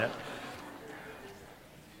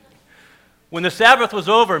When the Sabbath was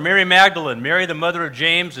over, Mary Magdalene, Mary the mother of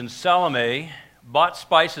James, and Salome bought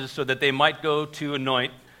spices so that they might go to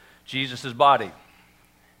anoint Jesus' body.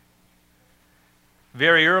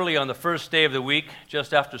 Very early on the first day of the week,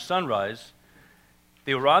 just after sunrise,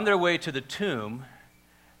 they were on their way to the tomb,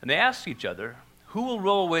 and they asked each other, "Who will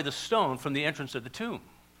roll away the stone from the entrance of the tomb?"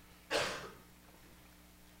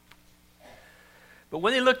 But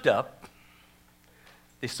when they looked up,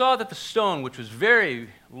 they saw that the stone, which was very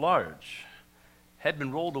large, had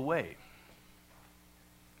been rolled away.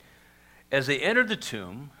 As they entered the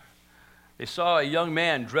tomb, they saw a young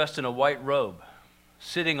man dressed in a white robe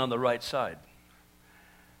sitting on the right side.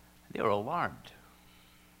 They were alarmed.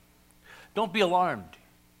 "Don't be alarmed,"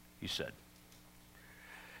 he said.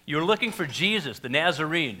 "You're looking for Jesus, the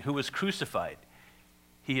Nazarene, who was crucified.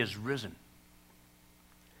 He is risen.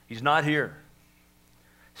 He's not here.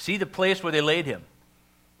 See the place where they laid him.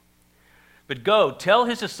 But go, tell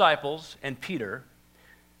his disciples and Peter,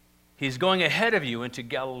 he's going ahead of you into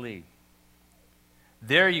Galilee.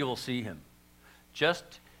 There you will see him,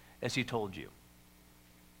 just as he told you."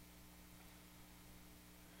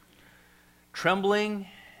 Trembling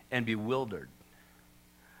and bewildered,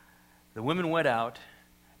 the women went out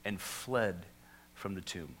and fled from the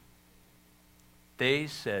tomb. They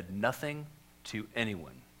said nothing to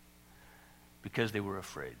anyone because they were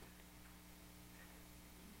afraid.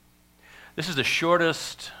 This is the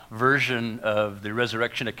shortest version of the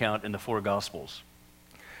resurrection account in the four Gospels.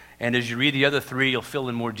 And as you read the other three, you'll fill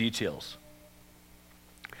in more details.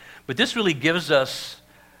 But this really gives us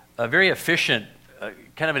a very efficient,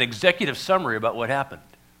 kind of an executive summary about what happened.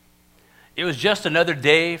 It was just another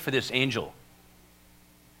day for this angel.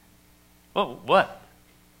 Oh, what?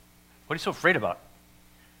 What are you so afraid about?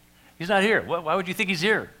 He's not here. Why would you think he's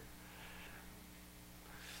here?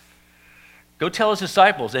 Go tell his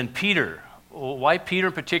disciples and Peter. Well, why Peter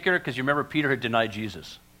in particular? Because you remember Peter had denied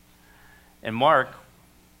Jesus. And Mark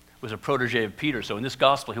was a protege of Peter. So in this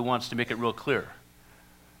gospel, he wants to make it real clear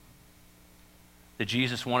that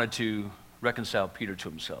Jesus wanted to reconcile Peter to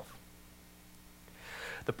himself.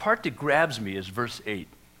 The part that grabs me is verse 8.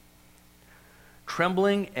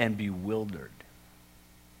 Trembling and bewildered.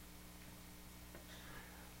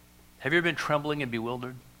 Have you ever been trembling and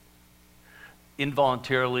bewildered?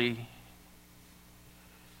 Involuntarily.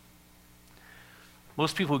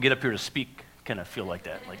 Most people who get up here to speak kind of feel like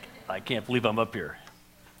that. Like, I can't believe I'm up here.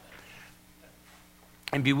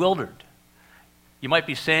 And bewildered. You might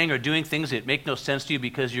be saying or doing things that make no sense to you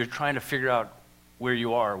because you're trying to figure out where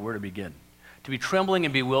you are, where to begin. To be trembling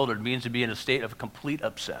and bewildered means to be in a state of complete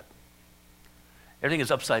upset. Everything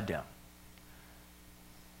is upside down.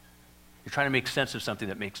 You're trying to make sense of something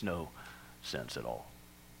that makes no sense at all.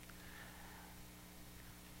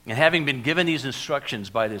 And having been given these instructions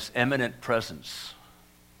by this eminent presence,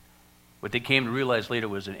 what they came to realize later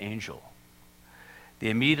was an angel,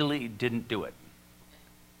 they immediately didn't do it.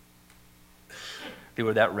 They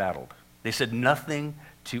were that rattled. They said nothing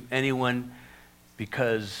to anyone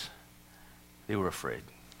because they were afraid.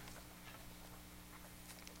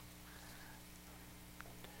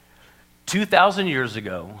 2,000 years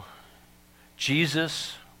ago,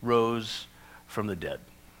 Jesus rose from the dead.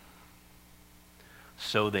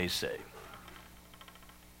 So they say.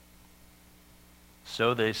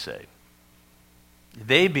 So they say.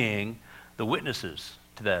 They being the witnesses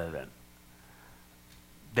to that event.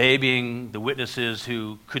 They being the witnesses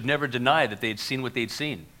who could never deny that they'd seen what they'd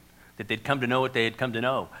seen, that they'd come to know what they had come to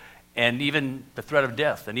know, and even the threat of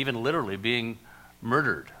death, and even literally being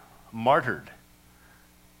murdered, martyred,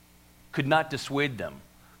 could not dissuade them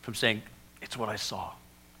from saying, "It's what I saw.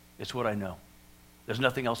 It's what I know. There's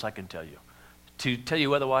nothing else I can tell you." To tell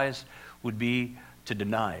you otherwise would be to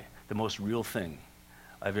deny the most real thing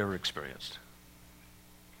I've ever experienced.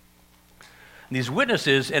 And these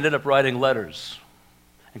witnesses ended up writing letters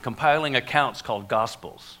and compiling accounts called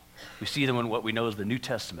Gospels. We see them in what we know as the New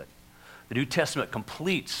Testament. The New Testament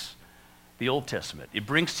completes the Old Testament. It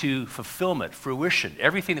brings to fulfillment, fruition,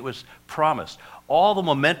 everything that was promised. All the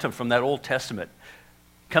momentum from that Old Testament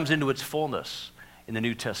comes into its fullness in the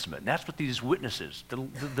New Testament. And that's what these witnesses,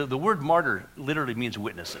 the word martyr literally means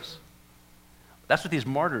witnesses. That's what these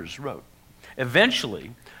martyrs wrote.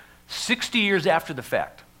 Eventually, 60 years after the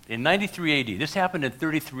fact, in 93 AD, this happened in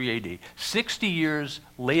 33 AD, 60 years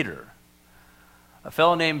later, a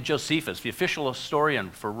fellow named Josephus, the official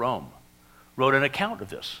historian for Rome, wrote an account of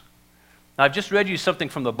this. Now, I've just read you something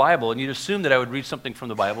from the Bible, and you'd assume that I would read something from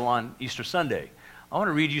the Bible on Easter Sunday. I want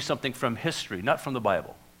to read you something from history, not from the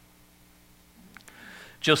Bible.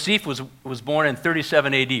 Josephus was born in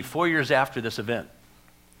 37 AD, 4 years after this event.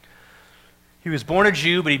 He was born a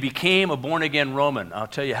Jew, but he became a born-again Roman. I'll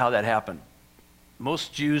tell you how that happened.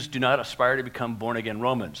 most Jews do not aspire to become born-again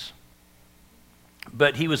Romans.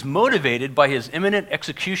 But he was motivated by his imminent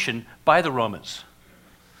execution by the Romans.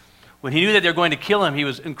 When he knew that they were going to kill him, he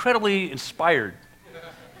was incredibly inspired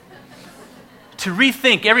to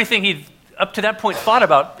rethink everything he'd up to that point thought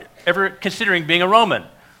about ever considering being a Roman.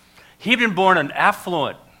 He'd been born an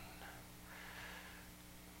affluent,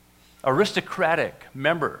 aristocratic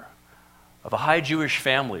member of a high Jewish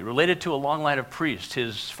family, related to a long line of priests.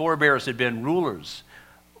 His forebears had been rulers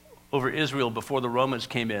over Israel before the Romans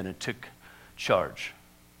came in and took charge.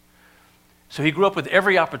 So he grew up with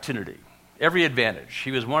every opportunity, every advantage. He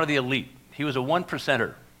was one of the elite. He was a one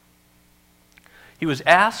percenter. He was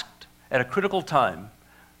asked at a critical time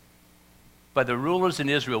by the rulers in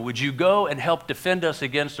Israel, would you go and help defend us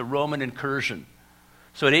against a Roman incursion?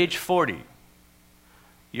 So at age 40,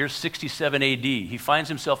 year 67 AD, he finds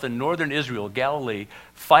himself in northern Israel, Galilee,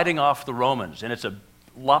 fighting off the Romans, and it's a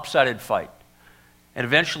lopsided fight. And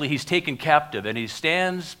eventually he's taken captive, and he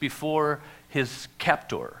stands before his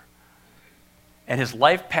captor, and his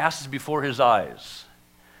life passes before his eyes.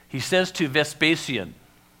 He says to Vespasian,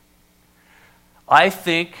 I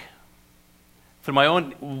think, through my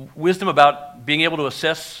own wisdom about being able to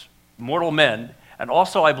assess mortal men, and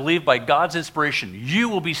also I believe by God's inspiration, you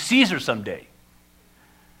will be Caesar someday.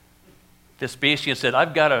 Vespasian said,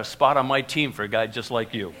 I've got a spot on my team for a guy just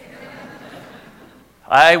like you.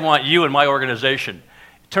 I want you in my organization.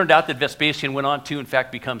 It turned out that Vespasian went on to, in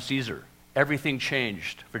fact, become Caesar. Everything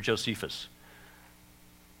changed for Josephus.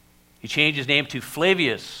 He changed his name to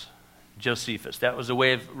Flavius Josephus. That was a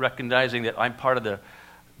way of recognizing that I'm part of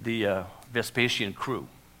the Vespasian crew.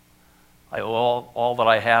 I owe all that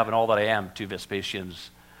I have and all that I am to Vespasian's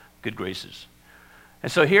good graces.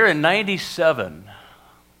 And so here in 97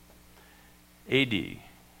 AD,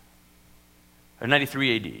 or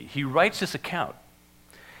 93 AD, he writes this account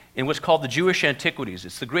in what's called the Jewish Antiquities.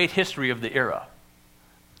 It's the great history of the era,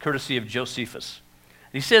 courtesy of Josephus.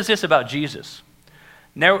 And he says this about Jesus.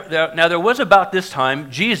 Now there was about this time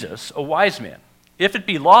Jesus, a wise man, if it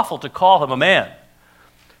be lawful to call him a man,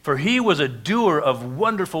 for he was a doer of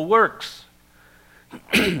wonderful works,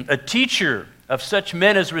 a teacher of such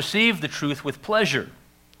men as received the truth with pleasure.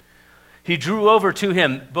 He drew over to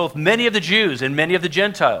him both many of the Jews and many of the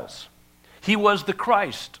Gentiles. He was the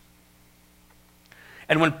Christ.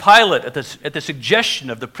 And when Pilate, at the suggestion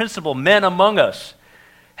of the principal men among us,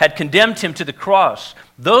 had condemned him to the cross,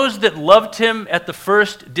 those that loved him at the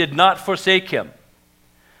first did not forsake him.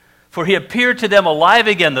 For he appeared to them alive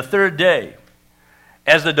again the third day,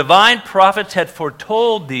 as the divine prophets had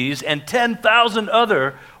foretold these and 10,000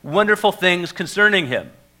 other wonderful things concerning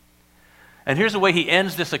him. And here's the way he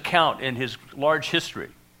ends this account in his large history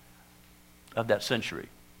of that century.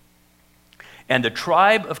 And the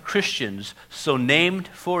tribe of Christians so named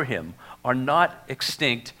for him are not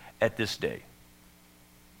extinct at this day.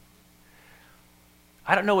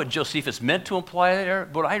 I don't know what Josephus meant to imply there,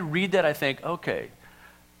 but I read that, I think, okay,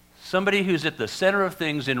 somebody who's at the center of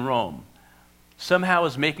things in Rome somehow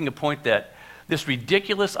is making a point that this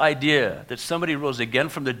ridiculous idea that somebody rose again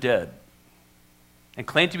from the dead and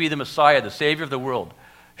claimed to be the Messiah, the Savior of the world,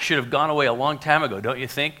 should have gone away a long time ago, don't you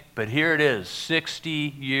think? But here it is,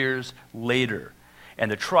 60 years later. And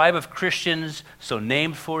the tribe of Christians so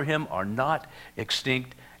named for him are not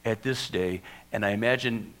extinct at this day. And I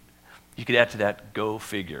imagine you could add to that, go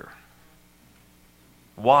figure.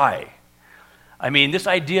 Why? I mean, this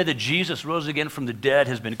idea that Jesus rose again from the dead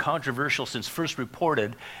has been controversial since first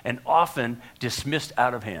reported and often dismissed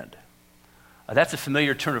out of hand. That's a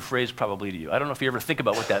familiar turn of phrase probably to you. I don't know if you ever think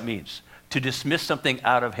about what that means, to dismiss something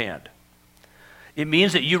out of hand. It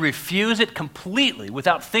means that you refuse it completely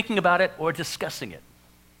without thinking about it or discussing it.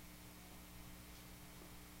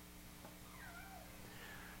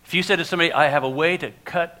 If you said to somebody, I have a way to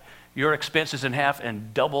cut your expenses in half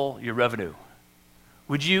and double your revenue,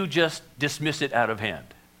 would you just dismiss it out of hand?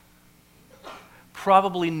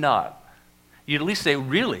 Probably not. You'd at least say,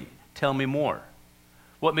 really, tell me more.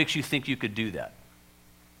 What makes you think you could do that?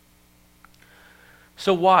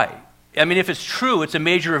 So why? I mean, if it's true, it's a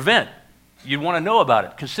major event. You'd want to know about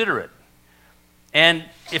it, consider it. And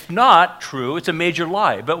if not true, it's a major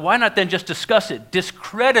lie. But why not then just discuss it,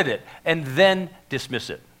 discredit it, and then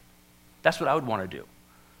dismiss it? That's what I would want to do.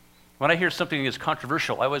 When I hear something is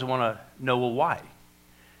controversial, I always want to know, well, why?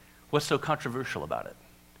 What's so controversial about it?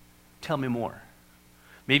 Tell me more.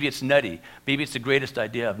 Maybe it's nutty. Maybe it's the greatest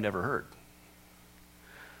idea I've never heard.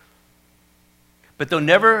 But though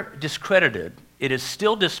never discredited, it is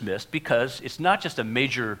still dismissed because it's not just a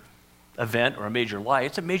major event or a major lie,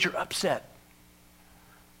 it's a major upset.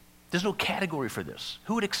 There's no category for this.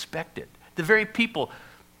 Who would expect it? The very people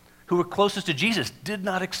who were closest to Jesus did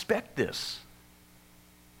not expect this.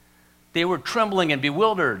 They were trembling and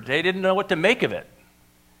bewildered. They didn't know what to make of it.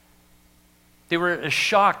 They were as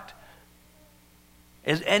shocked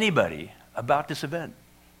as anybody about this event.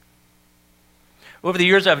 Over the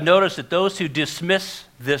years, I've noticed that those who dismiss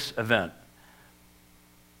this event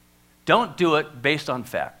don't do it based on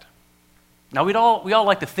fact. Now, we all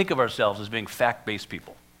like to think of ourselves as being fact-based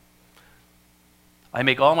people. I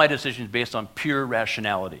make all my decisions based on pure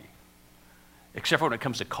rationality, except for when it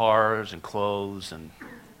comes to cars and clothes and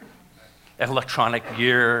electronic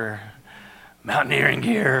gear, mountaineering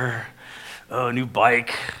gear, new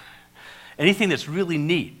bike, anything that's really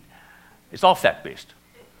neat. It's all fact-based.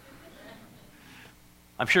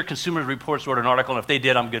 I'm sure Consumer Reports wrote an article, and if they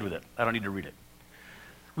did, I'm good with it. I don't need to read it.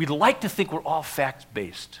 We'd like to think we're all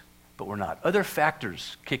fact-based, but we're not. Other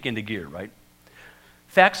factors kick into gear, right?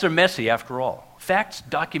 Facts are messy, after all. Facts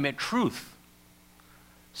document truth.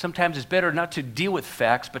 Sometimes it's better not to deal with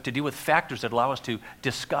facts, but to deal with factors that allow us to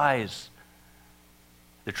disguise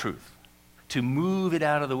the truth, to move it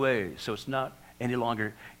out of the way so it's not any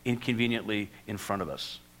longer inconveniently in front of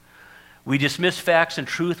us. We dismiss facts and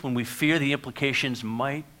truth when we fear the implications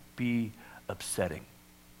might be upsetting.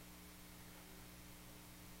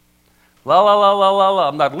 La, la, la, la, la, la,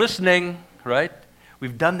 I'm not listening, right?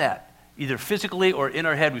 We've done that, either physically or in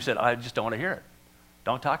our head. We said, I just don't want to hear it.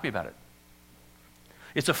 Don't talk to me about it.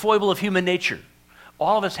 It's a foible of human nature.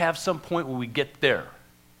 All of us have some point where we get there.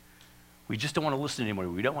 We just don't want to listen anymore.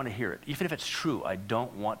 We don't want to hear it. Even if it's true, I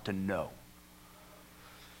don't want to know.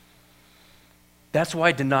 That's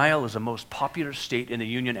why denial is the most popular state in the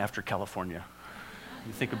Union after California.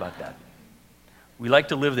 You think about that. We like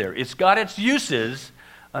to live there. It's got its uses.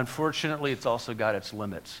 Unfortunately, it's also got its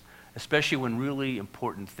limits, especially when really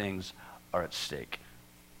important things are at stake,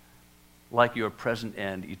 like your present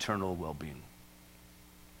and eternal well-being.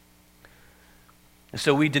 And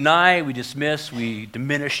so we deny, we dismiss, we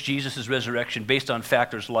diminish Jesus' resurrection based on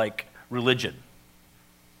factors like religion.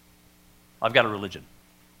 I've got a religion.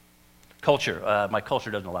 Culture, my culture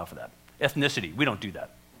doesn't allow for that. Ethnicity, we don't do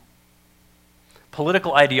that.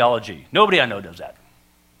 Political ideology, nobody I know does that.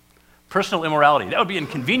 Personal immorality, that would be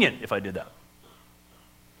inconvenient if I did that.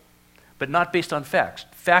 But not based on facts.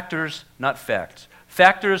 Factors, not facts.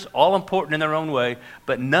 Factors, all important in their own way,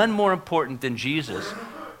 but none more important than Jesus,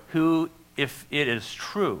 who, if it is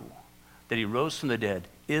true that he rose from the dead,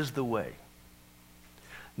 is the way.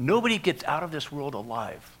 Nobody gets out of this world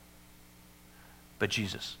alive but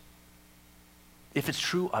Jesus. If it's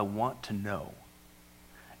true, I want to know.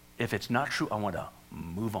 If it's not true, I want to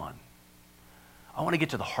move on. I want to get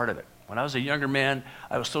to the heart of it. When I was a younger man,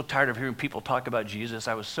 I was so tired of hearing people talk about Jesus.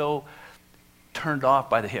 I was so turned off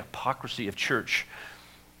by the hypocrisy of church.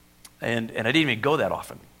 And I didn't even go that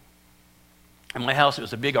often. In my house, it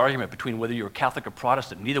was a big argument between whether you were Catholic or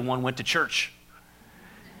Protestant. Neither one went to church.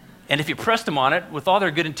 And if you pressed them on it with all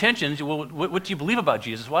their good intentions, well, what do you believe about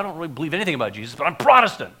Jesus? Well, I don't really believe anything about Jesus, but I'm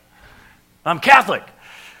Protestant. I'm Catholic.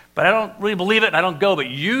 But I don't really believe it, and I don't go, but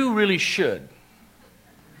you really should.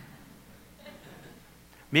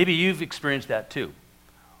 Maybe you've experienced that too.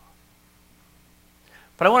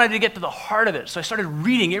 But I wanted to get to the heart of it, so I started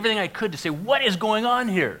reading everything I could to say, what is going on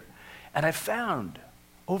here? And I found,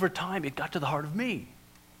 over time, it got to the heart of me.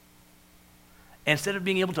 And instead of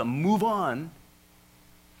being able to move on,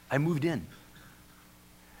 I moved in.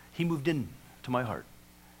 He moved in to my heart.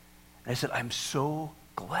 And I said, I'm so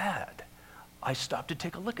glad I stopped to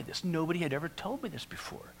take a look at this. Nobody had ever told me this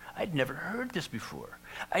before. I'd never heard this before.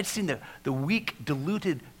 I'd seen the weak,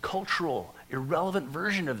 diluted, cultural, irrelevant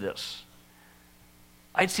version of this.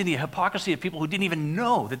 I'd seen the hypocrisy of people who didn't even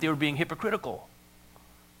know that they were being hypocritical.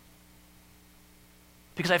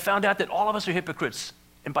 Because I found out that all of us are hypocrites.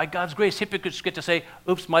 And by God's grace, hypocrites get to say,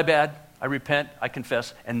 oops, my bad, I repent, I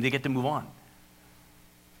confess, and they get to move on.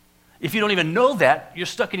 If you don't even know that, you're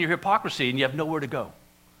stuck in your hypocrisy and you have nowhere to go.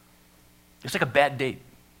 It's like a bad date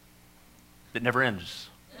that never ends.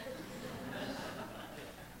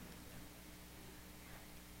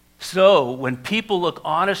 So when people look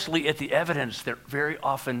honestly at the evidence, they're very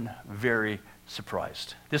often very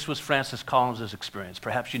surprised. This was Francis Collins' experience.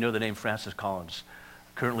 Perhaps you know the name Francis Collins,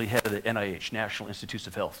 currently head of the NIH, National Institutes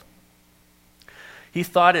of Health. He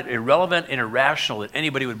thought it irrelevant and irrational that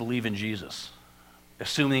anybody would believe in Jesus,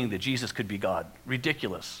 assuming that Jesus could be God.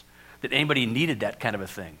 Ridiculous that anybody needed that kind of a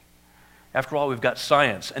thing. After all, we've got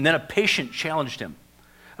science. And then a patient challenged him,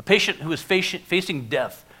 a patient who was facing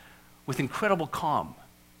death with incredible calm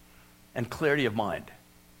and clarity of mind.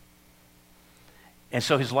 And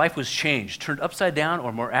so his life was changed, turned upside down,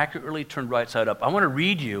 or more accurately, turned right side up. I want to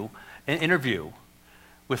read you an interview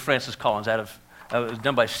with Francis Collins out of It was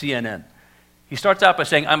done by CNN. He starts out by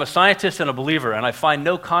saying, I'm a scientist and a believer, and I find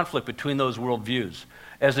no conflict between those worldviews.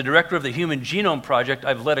 As the director of the Human Genome Project,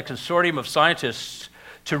 I've led a consortium of scientists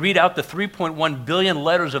to read out the 3.1 billion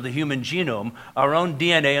letters of the human genome, our own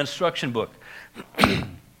DNA instruction book.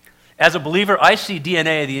 As a believer, I see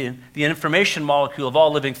DNA, the information molecule of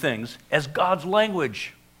all living things, as God's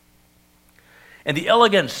language. And the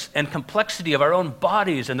elegance and complexity of our own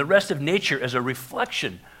bodies and the rest of nature as a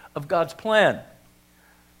reflection of God's plan.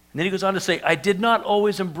 And then he goes on to say, I did not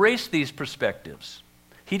always embrace these perspectives.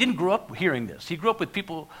 He didn't grow up hearing this. He grew up with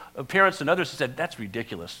people, parents and others who said, that's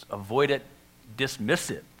ridiculous. Avoid it. Dismiss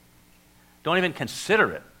it. Don't even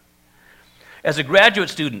consider it. As a graduate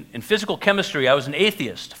student in physical chemistry, I was an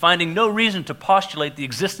atheist, finding no reason to postulate the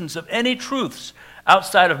existence of any truths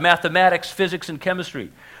outside of mathematics, physics, and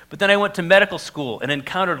chemistry. But then I went to medical school and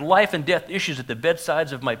encountered life and death issues at the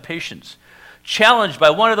bedsides of my patients. Challenged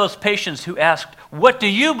by one of those patients who asked, what do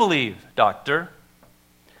you believe, doctor?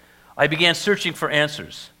 I began searching for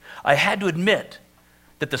answers. I had to admit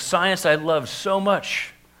that the science I loved so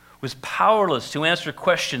much was powerless to answer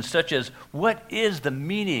questions such as, what is the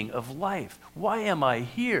meaning of life? Why am I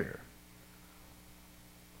here?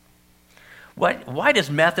 Why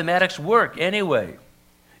does mathematics work anyway?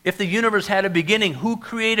 If the universe had a beginning, who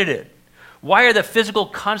created it? Why are the physical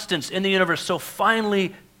constants in the universe so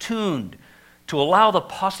finely tuned to allow the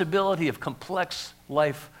possibility of complex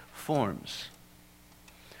life forms?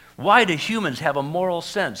 Why do humans have a moral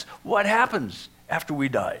sense? What happens after we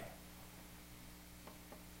die?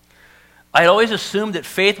 I had always assumed that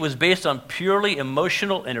faith was based on purely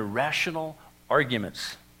emotional and irrational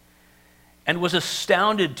arguments, and was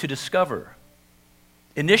astounded to discover,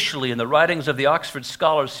 initially in the writings of the Oxford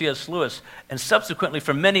scholar C.S. Lewis, and subsequently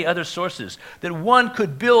from many other sources, that one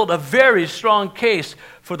could build a very strong case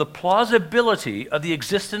for the plausibility of the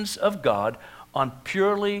existence of God on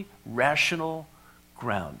purely rational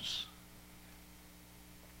grounds.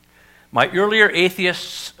 My earlier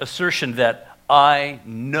atheist's assertion that I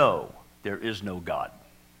know there is no God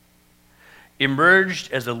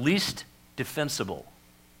emerged as the least defensible.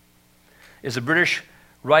 As a British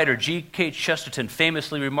writer, G.K. Chesterton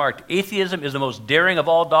famously remarked, atheism is the most daring of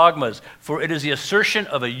all dogmas, for it is the assertion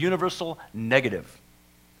of a universal negative.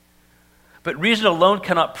 But reason alone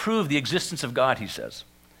cannot prove the existence of God, he says.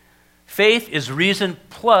 Faith is reason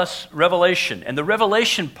plus revelation, and the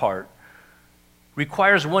revelation part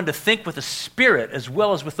requires one to think with the spirit as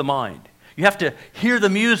well as with the mind. You have to hear the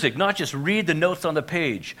music, not just read the notes on the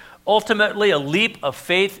page. Ultimately, a leap of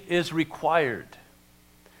faith is required.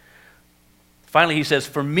 Finally, he says,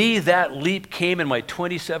 for me, that leap came in my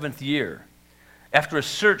 27th year. After a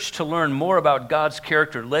search to learn more about God's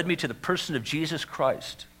character led me to the person of Jesus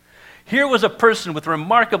Christ. Here was a person with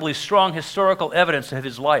remarkably strong historical evidence of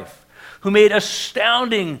his life, who made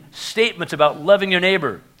astounding statements about loving your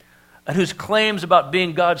neighbor, and whose claims about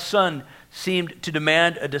being God's son seemed to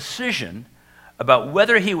demand a decision about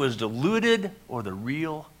whether he was deluded or the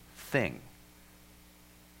real thing.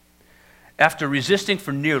 After resisting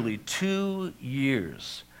for nearly 2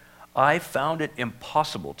 years, I found it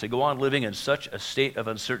impossible to go on living in such a state of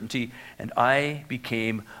uncertainty, and I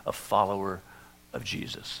became a follower of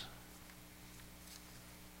Jesus.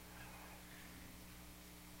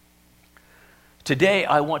 Today,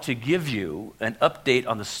 I want to give you an update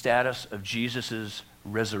on the status of Jesus'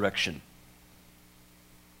 resurrection.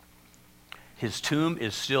 His tomb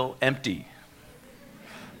is still empty.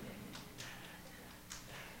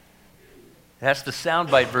 That's the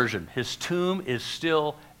soundbite version. His tomb is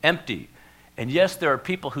still empty. And yes, there are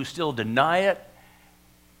people who still deny it,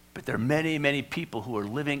 but there are many, many people who are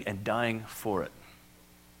living and dying for it,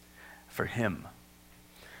 for him.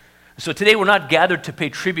 So today we're not gathered to pay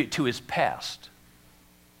tribute to his past.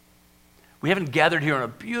 We haven't gathered here on a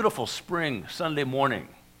beautiful spring Sunday morning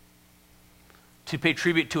to pay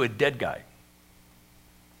tribute to a dead guy.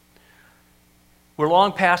 We're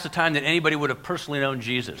long past the time that anybody would have personally known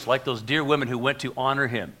Jesus, like those dear women who went to honor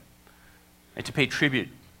him and to pay tribute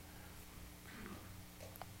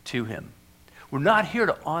to him. We're not here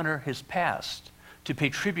to honor his past, to pay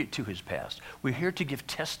tribute to his past. We're here to give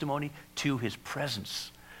testimony to his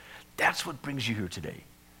presence. That's what brings you here today.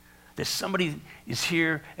 That somebody is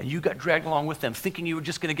here and you got dragged along with them thinking you were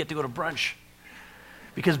just going to get to go to brunch.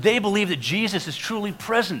 Because they believe that Jesus is truly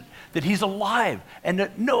present, that he's alive, and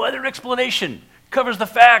that no other explanation covers the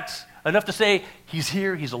facts enough to say, he's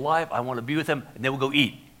here, he's alive, I want to be with him, and then we'll go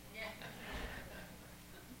eat. Yeah.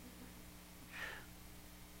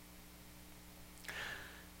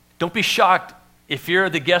 Don't be shocked if you're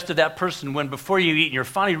the guest of that person when before you eat and you're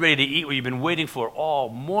finally ready to eat what you've been waiting for all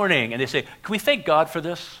morning, and they say, can we thank God for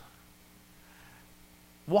this?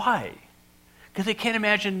 Why? Because they can't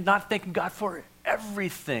imagine not thanking God for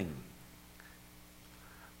everything.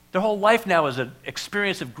 Their whole life now is an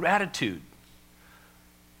experience of gratitude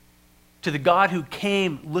to the God who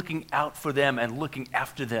came looking out for them and looking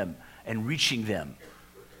after them and reaching them.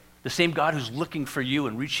 The same God who's looking for you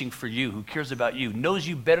and reaching for you, who cares about you, knows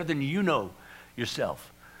you better than you know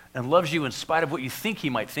yourself, and loves you in spite of what you think he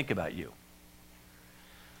might think about you.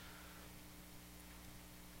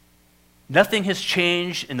 Nothing has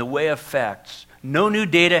changed in the way of facts. No new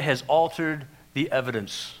data has altered the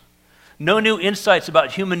evidence. No new insights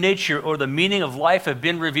about human nature or the meaning of life have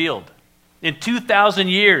been revealed. In 2,000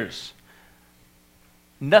 years,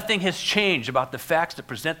 nothing has changed about the facts that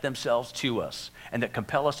present themselves to us and that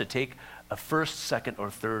compel us to take a first, second, or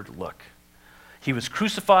third look. He was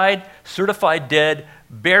crucified, certified dead,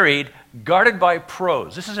 buried, guarded by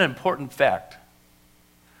pros. This is an important fact.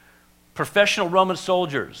 Professional Roman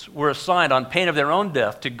soldiers were assigned on pain of their own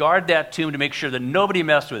death to guard that tomb to make sure that nobody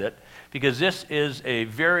messed with it, because this is a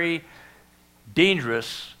very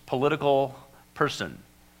dangerous political person.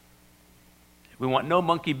 We want no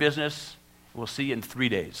monkey business. We'll see you in 3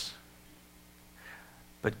 days.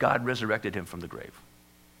 But God resurrected him from the grave.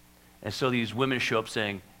 And so these women show up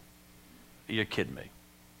saying, "You're kidding me."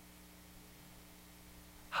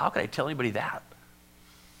 How could I tell anybody that?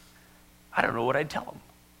 I don't know what I'd tell them.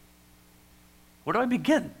 Where do I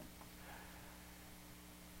begin?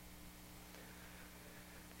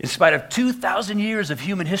 In spite of 2,000 years of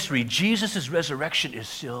human history, Jesus' resurrection is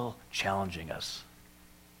still challenging us.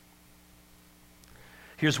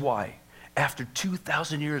 Here's why. After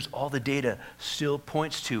 2,000 years, all the data still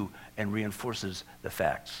points to and reinforces the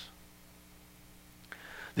facts.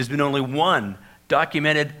 There's been only one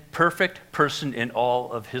documented perfect person in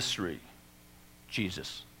all of history,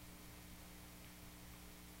 Jesus.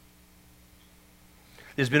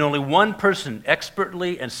 There's been only one person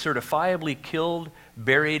expertly and certifiably killed,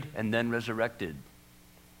 buried, and then resurrected,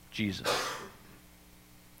 Jesus.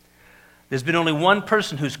 There's been only one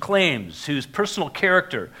person whose claims, whose personal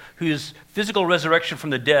character, whose physical resurrection from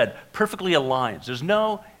the dead perfectly aligns. There's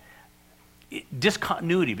no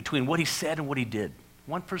discontinuity between what he said and what he did.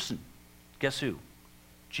 One person. Guess who?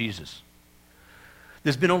 Jesus.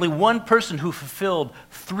 There's been only one person who fulfilled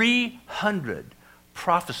 300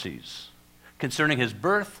 prophecies concerning his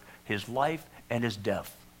birth, his life, and his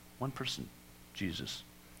death. One person, Jesus.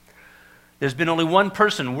 There's been only one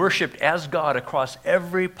person worshipped as God across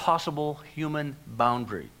every possible human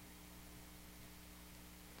boundary.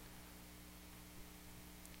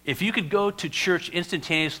 If you could go to church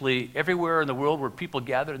instantaneously everywhere in the world where people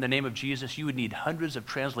gather in the name of Jesus, you would need hundreds of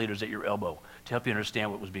translators at your elbow to help you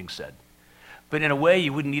understand what was being said. But in a way,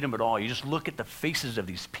 you wouldn't need them at all. You just look at the faces of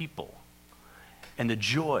these people and the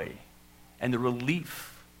joy and the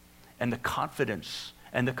relief and the confidence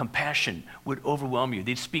and the compassion would overwhelm you.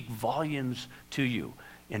 They'd speak volumes to you.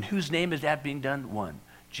 In whose name is that being done? One,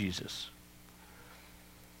 Jesus.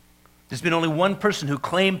 There's been only one person who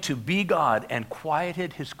claimed to be God and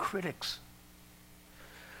quieted his critics.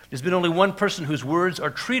 There's been only one person whose words are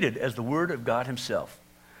treated as the word of God himself.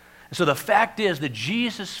 And so the fact is that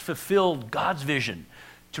Jesus fulfilled God's vision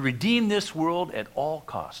to redeem this world at all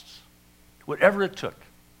costs, whatever it took.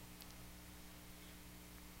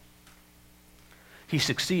 He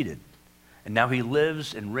succeeded, and now he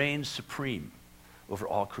lives and reigns supreme over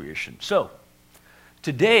all creation. So,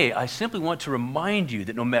 today, I simply want to remind you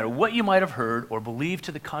that no matter what you might have heard or believed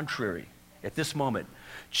to the contrary at this moment,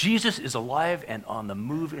 Jesus is alive and on the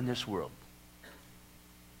move in this world.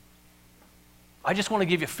 I just want to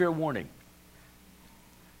give you fair warning.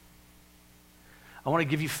 I want to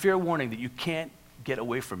give you fair warning that you can't get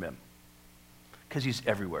away from him because he's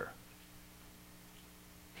everywhere.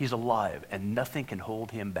 He's alive, and nothing can hold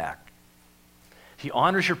him back. He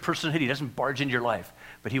honors your personhood. He doesn't barge into your life,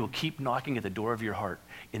 but he will keep knocking at the door of your heart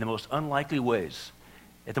in the most unlikely ways,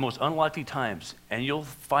 at the most unlikely times, and you'll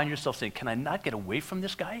find yourself saying, "Can I not get away from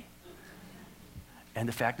this guy?" And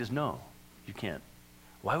the fact is, no, you can't.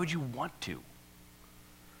 Why would you want to?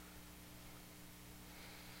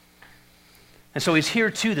 And so he's here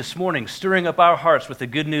too this morning, stirring up our hearts with the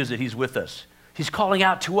good news that he's with us. He's calling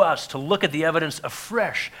out to us to look at the evidence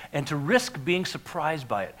afresh and to risk being surprised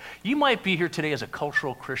by it. You might be here today as a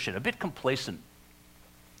cultural Christian, a bit complacent.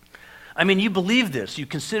 I mean, you believe this. You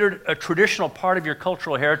consider it a traditional part of your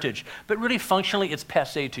cultural heritage, but really functionally it's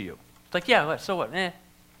passé to you. It's like, yeah, so what?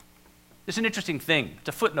 It's an interesting thing. It's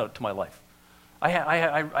a footnote to my life. I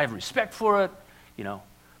have respect for it,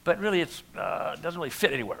 but really it doesn't really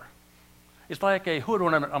fit anywhere. It's like a hood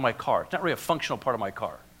on my car. It's not really a functional part of my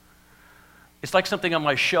car. It's like something on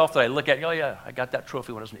my shelf that I look at, oh yeah, I got that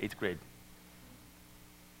trophy when I was in 8th grade.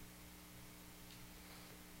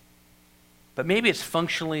 But maybe it's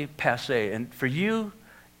functionally passé. And for you,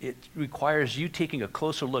 it requires you taking a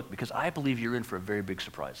closer look, because I believe you're in for a very big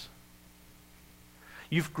surprise.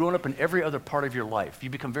 You've grown up in every other part of your life.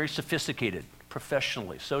 You've become very sophisticated,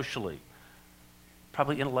 professionally, socially,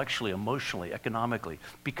 probably intellectually, emotionally, economically.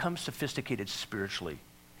 Become sophisticated spiritually.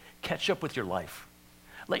 Catch up with your life.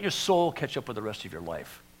 Let your soul catch up with the rest of your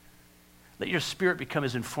life. Let your spirit become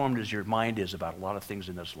as informed as your mind is about a lot of things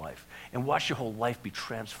in this life. And watch your whole life be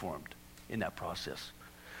transformed in that process.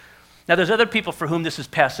 Now, there's other people for whom this is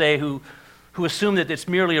passé who assume that it's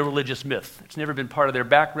merely a religious myth. It's never been part of their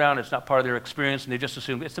background. It's not part of their experience, and they just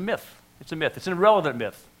assume it's a myth. It's a myth. It's an irrelevant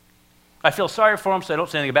myth. I feel sorry for them, so I don't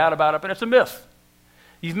say anything bad about it, but it's a myth.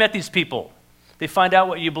 You've met these people. They find out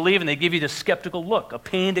what you believe, and they give you this skeptical look, a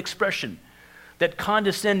pained expression, that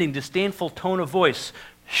condescending, disdainful tone of voice.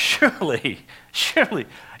 Surely,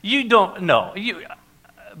 you don't know.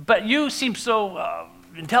 But you seem so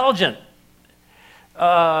intelligent,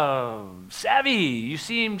 savvy. You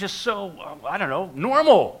seem just so, I don't know,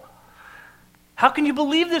 normal. How can you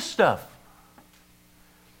believe this stuff?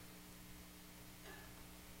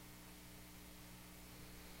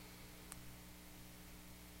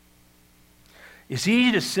 It's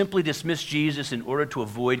easy to simply dismiss Jesus in order to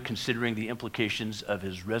avoid considering the implications of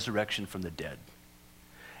his resurrection from the dead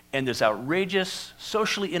and this outrageous,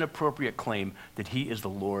 socially inappropriate claim that he is the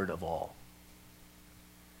Lord of all.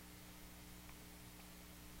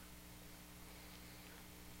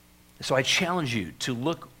 So I challenge you to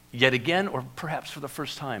look yet again, or perhaps for the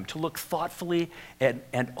first time, to look thoughtfully and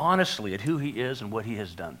honestly at who he is and what he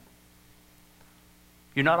has done.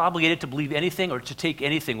 You're not obligated to believe anything or to take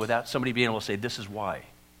anything without somebody being able to say, this is why.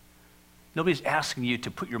 Nobody's asking you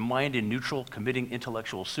to put your mind in neutral, committing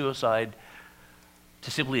intellectual suicide, to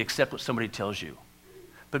simply accept what somebody tells you.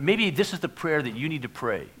 But maybe this is the prayer that you need to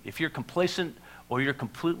pray. If you're complacent or you're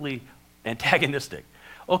completely antagonistic.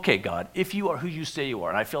 Okay, God, if you are who you say you are,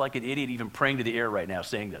 and I feel like an idiot even praying to the air right now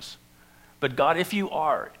saying this, but God, if you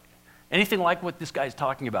are anything like what this guy's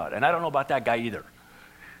talking about, and I don't know about that guy either,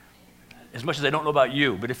 as much as I don't know about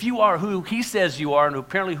you, but if you are who he says you are and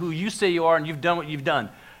apparently who you say you are and you've done what you've done,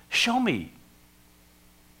 show me.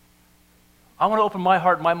 I want to open my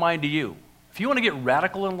heart and my mind to you. If you want to get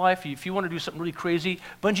radical in life, if you want to do something really crazy,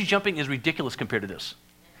 bungee jumping is ridiculous compared to this.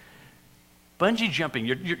 Bungee jumping,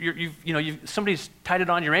 somebody's tied it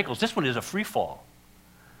on your ankles. This one is a free fall.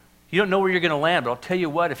 You don't know where you're going to land, but I'll tell you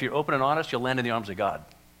what, if you're open and honest, you'll land in the arms of God.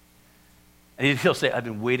 And he'll say, I've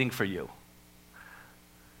been waiting for you.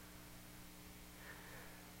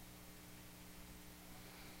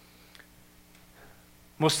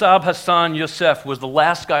 Musab Hassan Youssef was the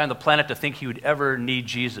last guy on the planet to think he would ever need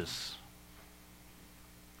Jesus.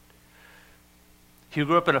 He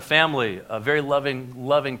grew up in a family of very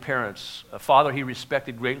loving parents, a father he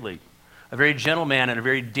respected greatly, a very gentle man in a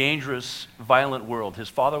very dangerous, violent world. His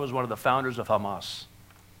father was one of the founders of Hamas.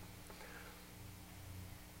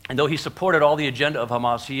 And though he supported all the agenda of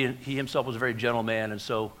Hamas, he himself was a very gentle man, and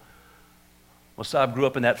so Musab grew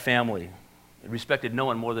up in that family. He respected no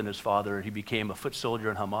one more than his father. He became a foot soldier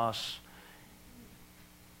in Hamas.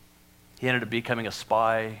 He ended up becoming a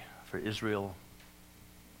spy for Israel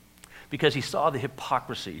because he saw the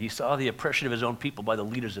hypocrisy. He saw the oppression of his own people by the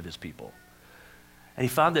leaders of his people. And he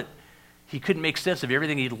found that he couldn't make sense of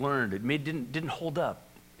everything he'd learned. It didn't hold up.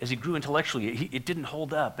 As he grew intellectually, it didn't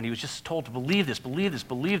hold up. And he was just told to believe this, believe this,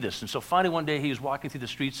 believe this. And so finally one day he was walking through the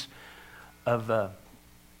streets of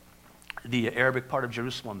the Arabic part of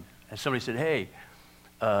Jerusalem. And somebody said, hey,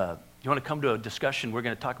 you want to come to a discussion? We're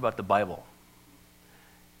going to talk about the Bible.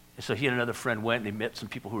 And so he and another friend went, and they met some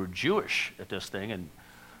people who were Jewish at this thing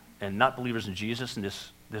and not believers in Jesus. And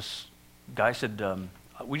this guy said,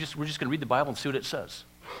 we're just going to read the Bible and see what it says.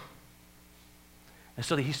 And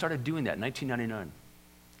so he started doing that in 1999. And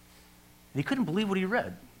he couldn't believe what he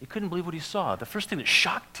read. He couldn't believe what he saw. The first thing that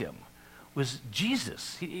shocked him was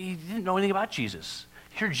Jesus. He didn't know anything about Jesus.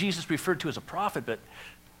 He heard Jesus referred to as a prophet, but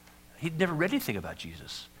he'd never read anything about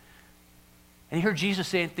Jesus. And he heard Jesus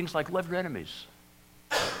saying things like, love your enemies.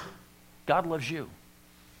 God loves you.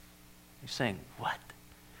 He's saying, what?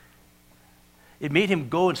 It made him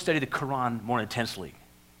go and study the Quran more intensely.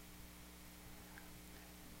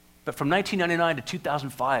 But from 1999 to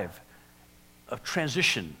 2005, a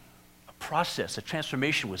transition, a process, a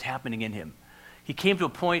transformation was happening in him. He came to a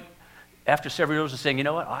point after several years of saying, you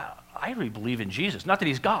know what, I really believe in Jesus. Not that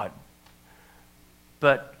he's God,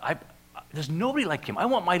 but there's nobody like him. I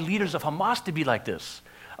want my leaders of Hamas to be like this.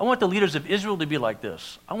 I want the leaders of Israel to be like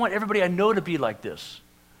this. I want everybody I know to be like this.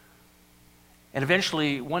 And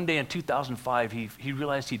eventually, one day in 2005, he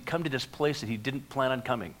realized he'd come to this place that he didn't plan on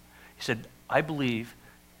coming. He said, I believe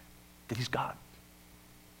that he's God.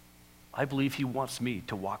 I believe he wants me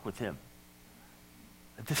to walk with him.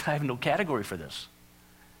 I have no category for this.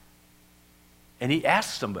 And he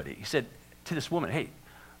asked somebody, he said to this woman, hey,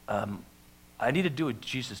 I need to do what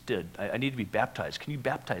Jesus did. I need to be baptized. Can you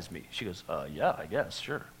baptize me? She goes, yeah, I guess,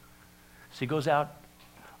 sure. So he goes out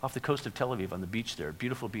off the coast of Tel Aviv on the beach there,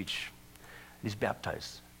 beautiful beach, and he's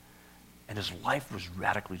baptized. And his life was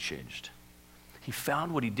radically changed. He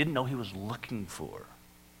found what he didn't know he was looking for.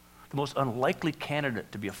 The most unlikely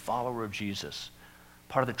candidate to be a follower of Jesus,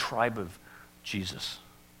 part of the tribe of Jesus.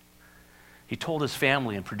 He told his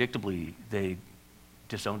family, and predictably, they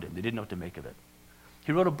disowned him. They didn't know what to make of it.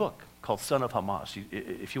 He wrote a book called Son of Hamas.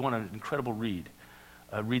 If you want an incredible read,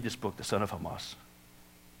 read this book, The Son of Hamas.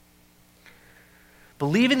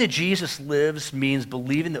 Believing that Jesus lives means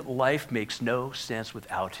believing that life makes no sense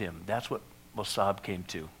without him. That's what Mossab came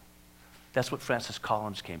to. That's what Francis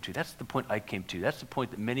Collins came to. That's the point I came to. That's the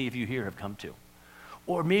point that many of you here have come to.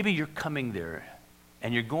 Or maybe you're coming there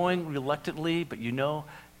and you're going reluctantly, but you know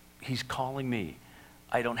he's calling me.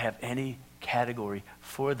 I don't have any category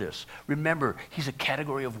for this. Remember, he's a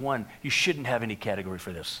category of one. You shouldn't have any category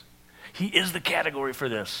for this. He is the category for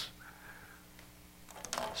this.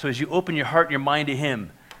 So as you open your heart and your mind to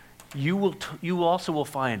him, you also will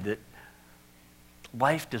find that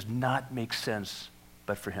life does not make sense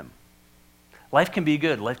but for him. Life can be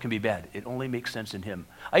good, life can be bad. It only makes sense in him.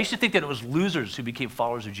 I used to think that it was losers who became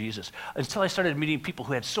followers of Jesus until I started meeting people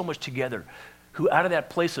who had so much together, who out of that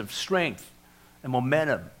place of strength and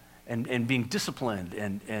momentum and being disciplined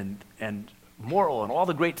and moral and all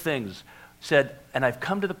the great things said, and I've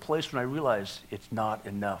come to the place when I realize it's not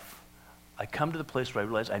enough. I come to the place where I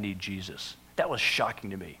realize I need Jesus. That was shocking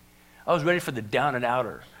to me. I was ready for the down and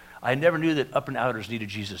outer. I never knew that up and outers needed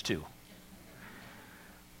Jesus too.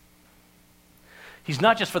 He's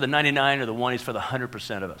not just for the 99 or the 1, he's for the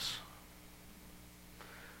 100% of us.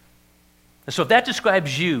 And so if that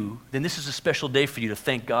describes you, then this is a special day for you to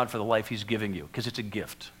thank God for the life he's giving you, because it's a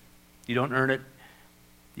gift. You don't earn it.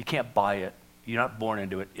 You can't buy it. You're not born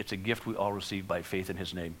into it. It's a gift we all receive by faith in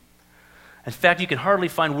his name. In fact, you can hardly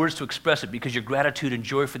find words to express it because your gratitude and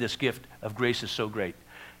joy for this gift of grace is so great.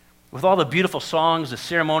 With all the beautiful songs, the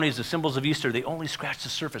ceremonies, the symbols of Easter, they only scratch the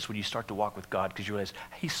surface when you start to walk with God because you realize,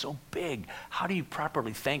 he's so big. How do you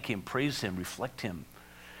properly thank him, praise him, reflect him?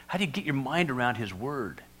 How do you get your mind around his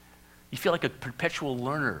word? You feel like a perpetual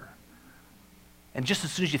learner. And just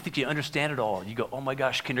as soon as you think you understand it all, you go, oh my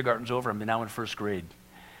gosh, kindergarten's over, I'm now in first grade.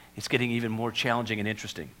 It's getting even more challenging and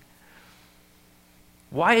interesting.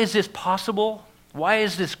 Why is this possible? Why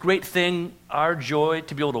is this great thing our joy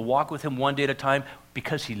to be able to walk with him one day at a time?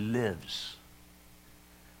 Because he lives.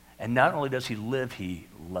 And not only does he live, he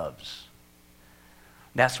loves.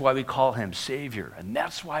 That's why we call him Savior, and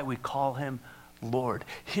that's why we call him Lord.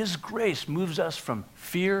 His grace moves us from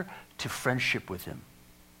fear to friendship with him.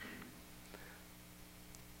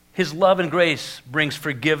 His love and grace brings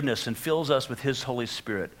forgiveness and fills us with his Holy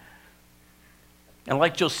Spirit. And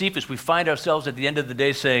like Josephus, we find ourselves at the end of the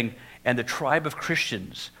day saying, and the tribe of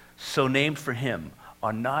Christians, so named for him,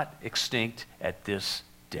 are not extinct at this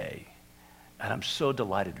day. And I'm so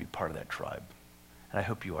delighted to be part of that tribe. And I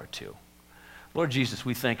hope you are too. Lord Jesus,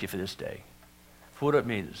 we thank you for this day, for what it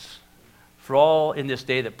means, for all in this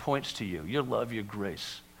day that points to you, your love, your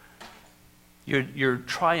grace, your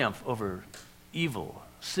triumph over evil,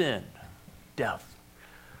 sin, death.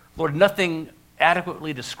 Lord, nothing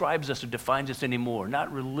adequately describes us or defines us anymore.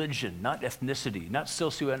 Not religion, not ethnicity, not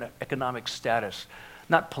socioeconomic status,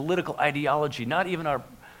 not political ideology, not even our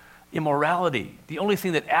immorality. The only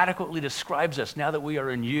thing that adequately describes us now that we are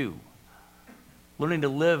in you, learning to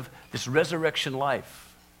live this resurrection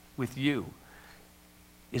life with you,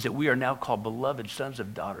 is that we are now called beloved sons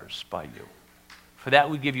and daughters by you. For that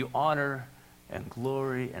we give you honor and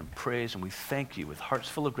glory and praise, and we thank you with hearts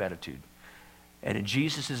full of gratitude. And in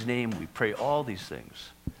Jesus' name we pray all these things.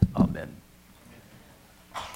 Amen.